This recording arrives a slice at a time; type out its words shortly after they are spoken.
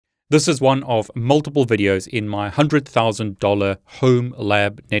This is one of multiple videos in my $100,000 Home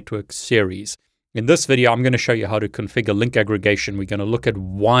Lab Network series. In this video, I'm going to show you how to configure link aggregation. We're going to look at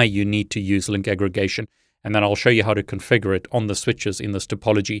why you need to use link aggregation, and then I'll show you how to configure it on the switches in this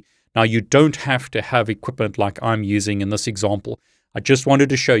topology. Now, you don't have to have equipment like I'm using in this example. I just wanted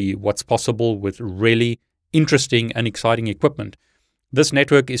to show you what's possible with really interesting and exciting equipment. This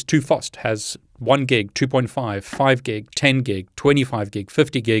network is too fast, has 1 gig, 2.5, 5 gig, 10 gig, 25 gig,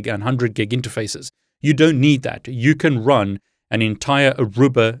 50 gig, and 100 gig interfaces. You don't need that. You can run an entire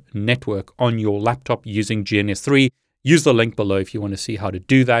Aruba network on your laptop using GNS3. Use the link below if you want to see how to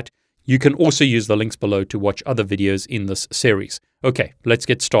do that. You can also use the links below to watch other videos in this series. Okay, let's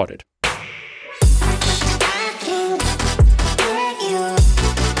get started.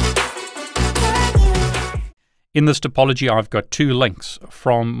 In this topology, I've got two links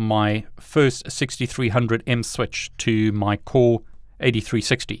from my first 6300M switch to my core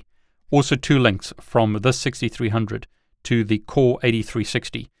 8360. Also two links from this 6300 to the core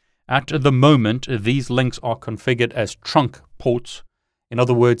 8360. At the moment, these links are configured as trunk ports. In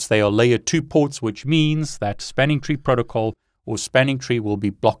other words, they are layer 2 ports, which means that spanning tree protocol or spanning tree will be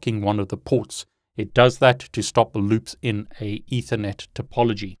blocking one of the ports. It does that to stop loops in a Ethernet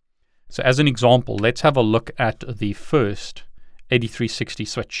topology. So as an example, let's have a look at the first 8360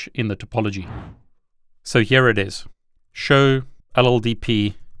 switch in the topology. So here it is. Show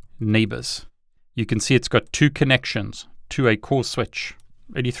LLDP neighbors. You can see it's got two connections to a core switch,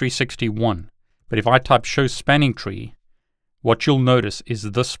 8361. But if I type show spanning tree, what you'll notice is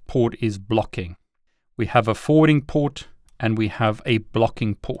this port is blocking. We have a forwarding port and we have a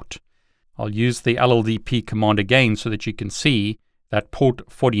blocking port. I'll use the LLDP command again so that you can see that port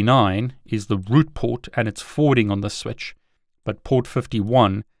 49 is the root port and it's forwarding on this switch, but port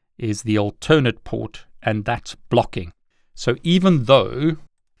 51 is the alternate port and that's blocking. So even though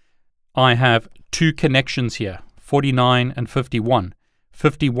I have two connections here, 49 and 51,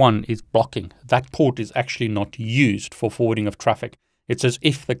 51 is blocking. That port is actually not used for forwarding of traffic. It's as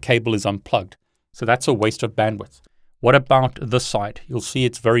if the cable is unplugged. So that's a waste of bandwidth. What about this side? You'll see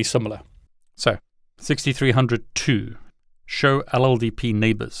it's very similar. So 6302. Show LLDP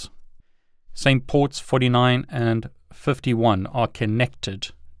neighbors. Same ports 49 and 51 are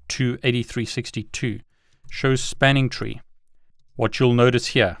connected to 8362. Show spanning tree. What you'll notice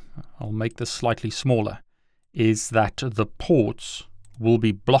here, I'll make this slightly smaller, is that the ports will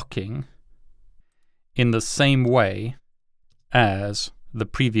be blocking in the same way as the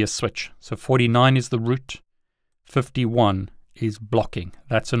previous switch. So 49 is the root, 51 is blocking.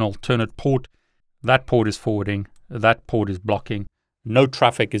 That's an alternate port. That port is forwarding. That port is blocking. No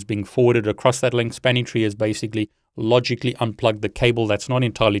traffic is being forwarded across that link. Spanning tree has basically logically unplugged the cable. That's not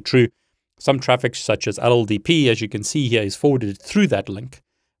entirely true. Some traffic, such as LLDP, as you can see here, is forwarded through that link,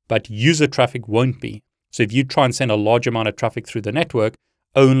 but user traffic won't be. So if you try and send a large amount of traffic through the network,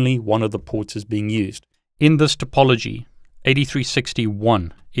 only one of the ports is being used. In this topology,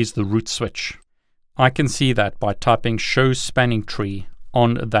 8361 is the root switch. I can see that by typing show spanning tree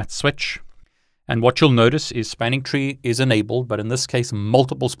on that switch. And what you'll notice is spanning tree is enabled, but in this case,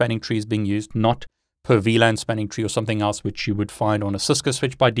 multiple spanning trees being used, not per Vlan spanning tree or something else, which you would find on a Cisco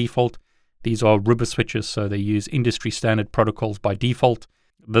switch by default. These are Aruba switches, so they use industry standard protocols by default.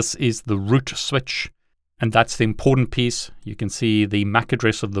 This is the root switch, and that's the important piece. You can see the MAC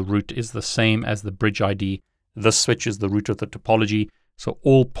address of the root is the same as the bridge ID. This switch is the root of the topology, so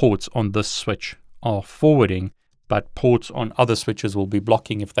all ports on this switch are forwarding, but ports on other switches will be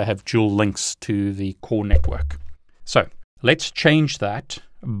blocking if they have dual links to the core network. So let's change that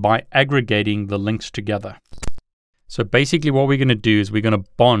by aggregating the links together. So basically what we're going to do is we're going to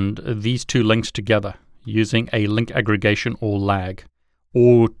bond these two links together using a link aggregation or lag,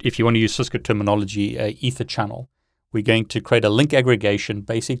 or if you want to use Cisco terminology, a ether channel. We're going to create a link aggregation,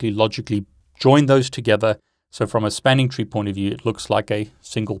 basically logically join those together. So from a spanning tree point of view, it looks like a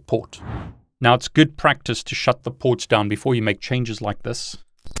single port. Now, it's good practice to shut the ports down before you make changes like this.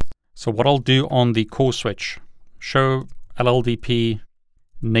 So what I'll do on the core switch, show LLDP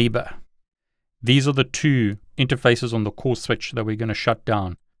neighbor. These are the two interfaces on the core switch that we're going to shut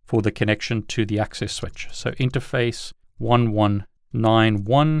down for the connection to the access switch. So interface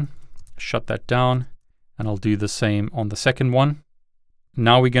 1191, shut that down, and I'll do the same on the second one.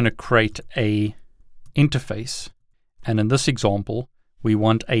 Now we're going to create a interface, and in this example, we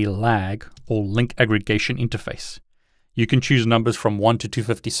want a lag or link aggregation interface. You can choose numbers from 1 to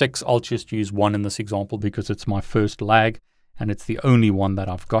 256. I'll just use 1 in this example because it's my first lag and it's the only one that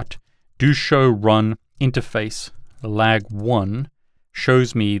I've got. Do show run interface lag 1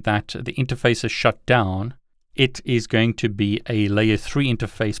 shows me that the interface is shut down it is going to be a layer 3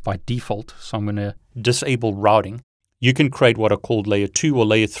 interface by default. So I'm going to disable routing. You can create what are called layer 2 or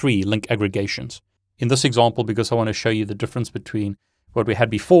layer 3 link aggregations. In this example, because I want to show you the difference between what we had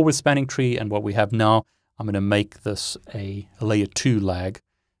before with spanning tree and what we have now, I'm going to make this a layer 2 lag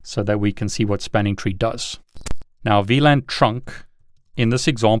so that we can see what spanning tree does. Now, Vlan Trunk, in this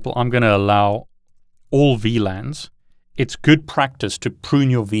example, I'm going to allow all VLANs. It's good practice to prune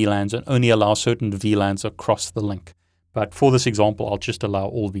your VLANs and only allow certain VLANs across the link. But for this example, I'll just allow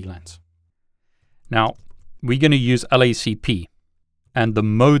all VLANs. Now, we're going to use LACP, and the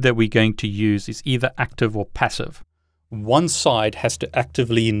mode that we're going to use is either active or passive. One side has to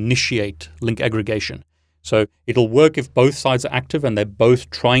actively initiate link aggregation. So it'll work if both sides are active and they're both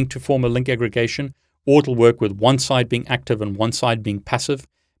trying to form a link aggregation, or it'll work with one side being active and one side being passive.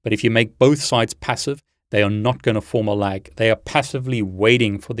 But if you make both sides passive, they are not going to form a lag. They are passively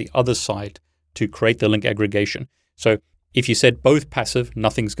waiting for the other side to create the link aggregation. So if you said both passive,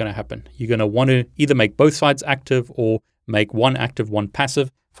 nothing's going to happen. You're going to want to either make both sides active or make one active, one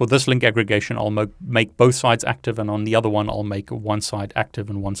passive. For this link aggregation, I'll make both sides active, and on the other one, I'll make one side active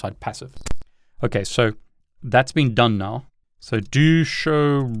and one side passive. Okay, so that's been done now. So do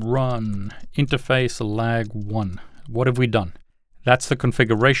show run interface lag 1. What have we done? That's the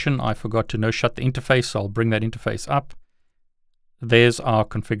configuration. I forgot to no shut the interface, so I'll bring that interface up. There's our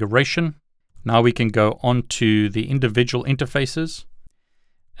configuration. Now we can go on to the individual interfaces,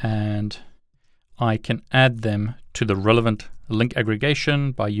 and I can add them to the relevant link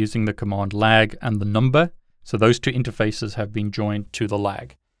aggregation by using the command lag and the number. So those two interfaces have been joined to the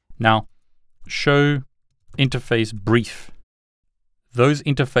lag. Now, show interface brief. Those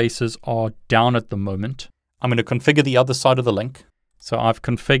interfaces are down at the moment. I'm going to configure the other side of the link. So I've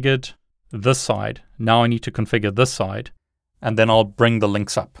configured this side. Now I need to configure this side, and then I'll bring the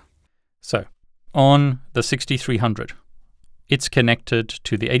links up. So on the 6300, it's connected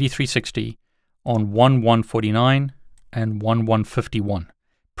to the 8360 on 1149 and 1151.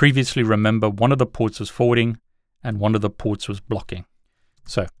 Previously, remember, one of the ports was forwarding and one of the ports was blocking.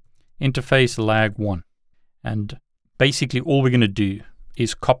 So interface lag 1. And basically all we're going to do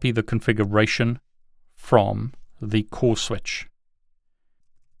is copy the configuration from the core switch.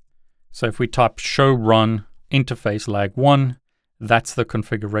 So if we type show run interface lag 1, that's the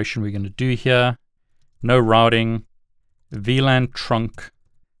configuration we're going to do here. No routing, Vlan Trunk,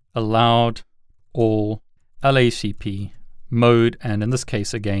 allowed all LACP mode, and in this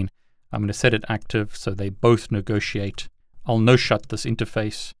case again, I'm going to set it active so they both negotiate. I'll no shut this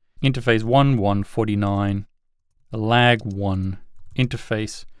interface. Interface 1149, lag 1,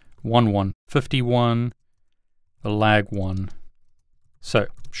 interface 1151, lag 1. So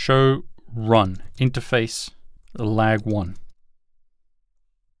show run interface lag 1.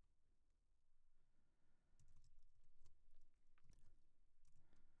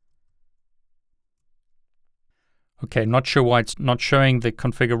 Okay, not sure why it's not showing the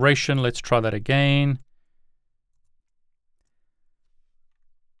configuration. Let's try that again.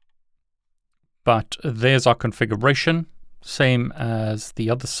 But there's our configuration, same as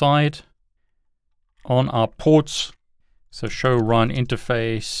the other side. On our ports, so show run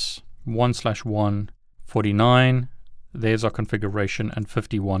interface 1/149, there's our configuration, and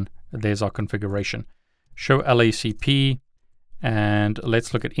 51, there's our configuration. Show LACP, and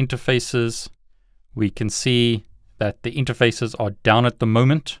let's look at interfaces. We can see that the interfaces are down at the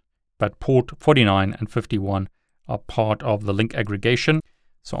moment, but port 49 and 51 are part of the link aggregation.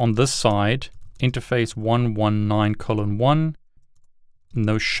 So on this side, interface 119:1,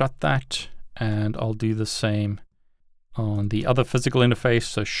 no shut that, and I'll do the same on the other physical interface.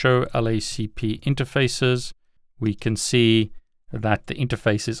 So show LACP interfaces. We can see that the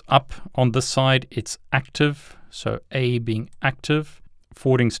interface is up on this side. It's active, so A being active.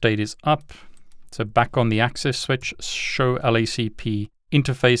 Forwarding state is up. So back on the access switch, show LACP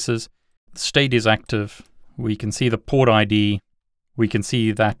interfaces. State is active. We can see the port ID. We can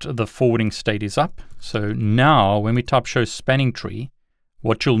see that the forwarding state is up. So now when we type show spanning tree,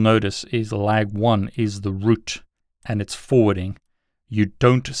 what you'll notice is lag 1 is the root and it's forwarding. You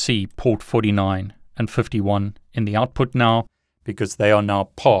don't see port 49 and 51 in the output now because they are now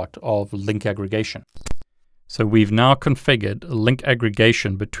part of link aggregation. So we've now configured link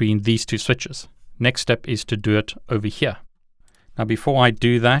aggregation between these two switches. Next step is to do it over here. Now before I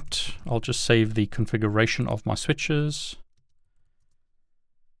do that, I'll just save the configuration of my switches.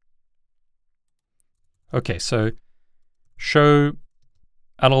 Okay, so show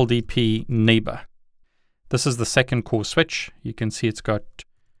LLDP neighbor. This is the second core switch. You can see it's got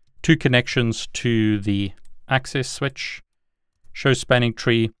two connections to the access switch. Show spanning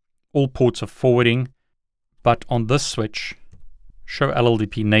tree. All ports are forwarding. But on this switch, show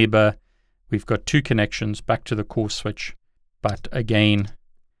LLDP neighbor, we've got two connections back to the core switch. But again,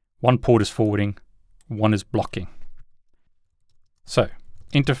 one port is forwarding, one is blocking. So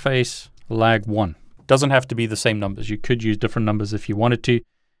interface lag 1. Doesn't have to be the same numbers. You could use different numbers if you wanted to,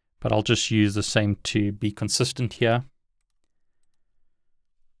 but I'll just use the same to be consistent here.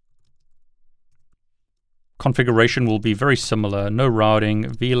 Configuration will be very similar. No routing,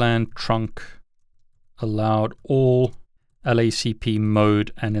 Vlan Trunk, allowed all LACP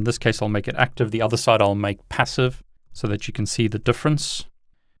mode, and in this case I'll make it active. The other side I'll make passive so that you can see the difference.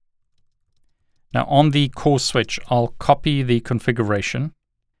 Now on the core switch, I'll copy the configuration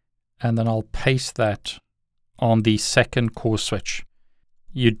and then I'll paste that on the second core switch.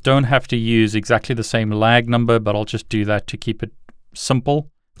 You don't have to use exactly the same lag number, but I'll just do that to keep it simple.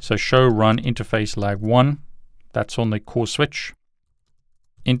 So show run interface lag 1, that's on the core switch.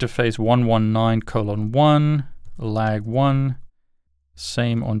 Interface 119:1, lag 1,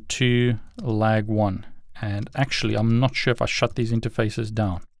 same on 2, lag 1. And actually, I'm not sure if I shut these interfaces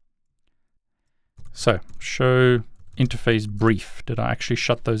down. So show interface brief. Did I actually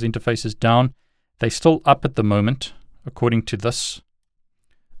shut those interfaces down? They're still up at the moment, according to this.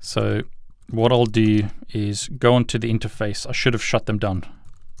 So what I'll do is go onto the interface. I should have shut them down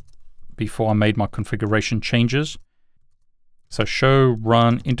before I made my configuration changes. So show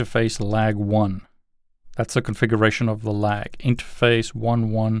run interface lag 1. That's the configuration of the lag. Interface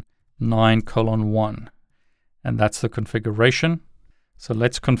 119:1. And that's the configuration. So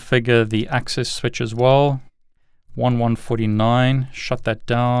let's configure the access switch as well. 1149, shut that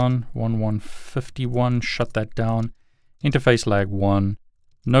down. 1151, shut that down. Interface lag 1,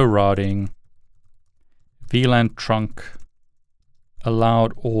 no routing. Vlan Trunk,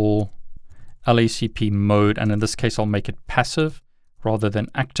 allowed all LACP mode, and in this case I'll make it passive rather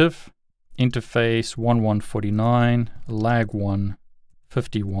than active. Interface 1149, lag 1,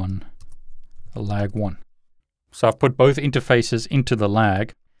 51, lag 1. So I've put both interfaces into the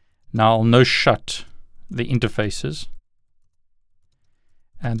lag. Now I'll no shut the interfaces,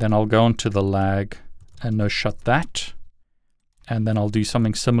 and then I'll go into the lag and no shut that, and then I'll do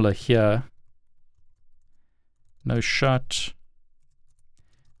something similar here. No shut,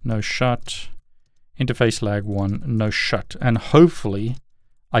 no shut, interface lag 1, no shut, and hopefully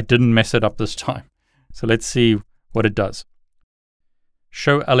I didn't mess it up this time. So let's see what it does.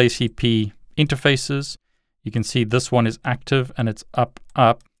 Show LACP interfaces. You can see this one is active and it's up.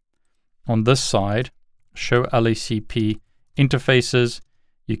 On this side, show LACP interfaces.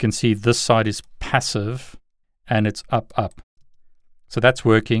 You can see this side is passive and it's up. So that's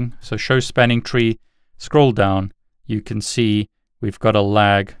working. So show spanning tree, scroll down. You can see we've got a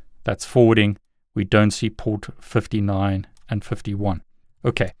lag that's forwarding. We don't see port 59 and 51.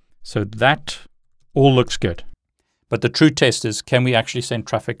 Okay, so that all looks good. But the true test is, can we actually send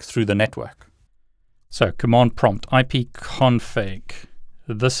traffic through the network? So command prompt, ipconfig.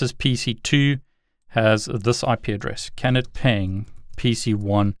 This is PC2, has this IP address. Can it ping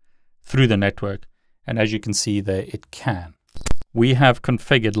PC1 through the network? And as you can see there, it can. We have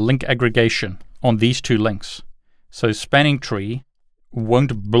configured link aggregation on these two links. So spanning tree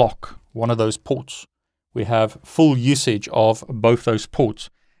won't block one of those ports. We have full usage of both those ports.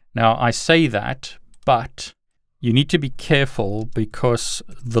 Now I say that, but you need to be careful because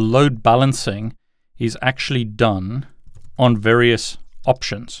the load balancing is actually done on various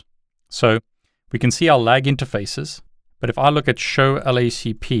options. So we can see our lag interfaces, but if I look at show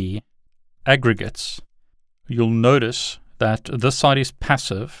LACP aggregates, you'll notice that this side is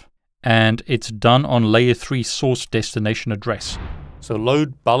passive and it's done on layer 3 source destination address. So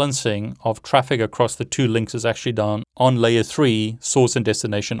load balancing of traffic across the two links is actually done on layer 3 source and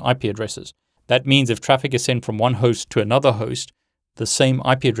destination IP addresses. That means if traffic is sent from one host to another host, the same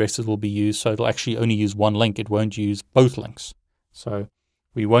IP addresses will be used, so it'll actually only use one link. It won't use both links. So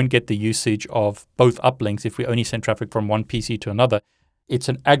we won't get the usage of both uplinks if we only send traffic from one PC to another. It's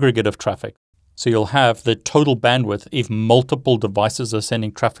an aggregate of traffic. So you'll have the total bandwidth if multiple devices are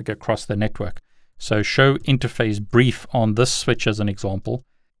sending traffic across the network. So show interface brief on this switch as an example.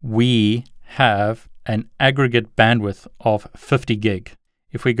 We have an aggregate bandwidth of 50 gig.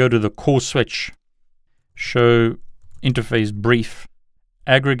 If we go to the core switch, show interface brief,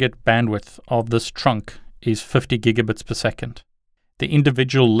 aggregate bandwidth of this trunk is 50 gigabits per second. The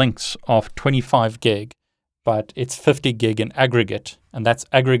individual links of 25 gig, but it's 50 gig in aggregate, and that's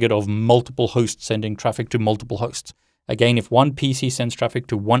aggregate of multiple hosts sending traffic to multiple hosts. Again, if one PC sends traffic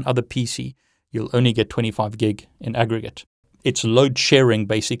to one other PC, you'll only get 25 gig in aggregate. It's load sharing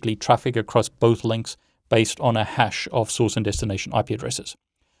basically traffic across both links based on a hash of source and destination IP addresses.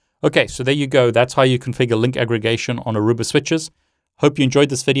 Okay, so there you go. That's how you configure link aggregation on Aruba switches. Hope you enjoyed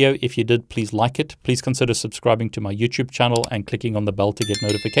this video. If you did, please like it. Please consider subscribing to my YouTube channel and clicking on the bell to get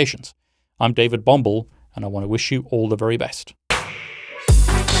notifications. I'm David Bombal, and I want to wish you all the very best.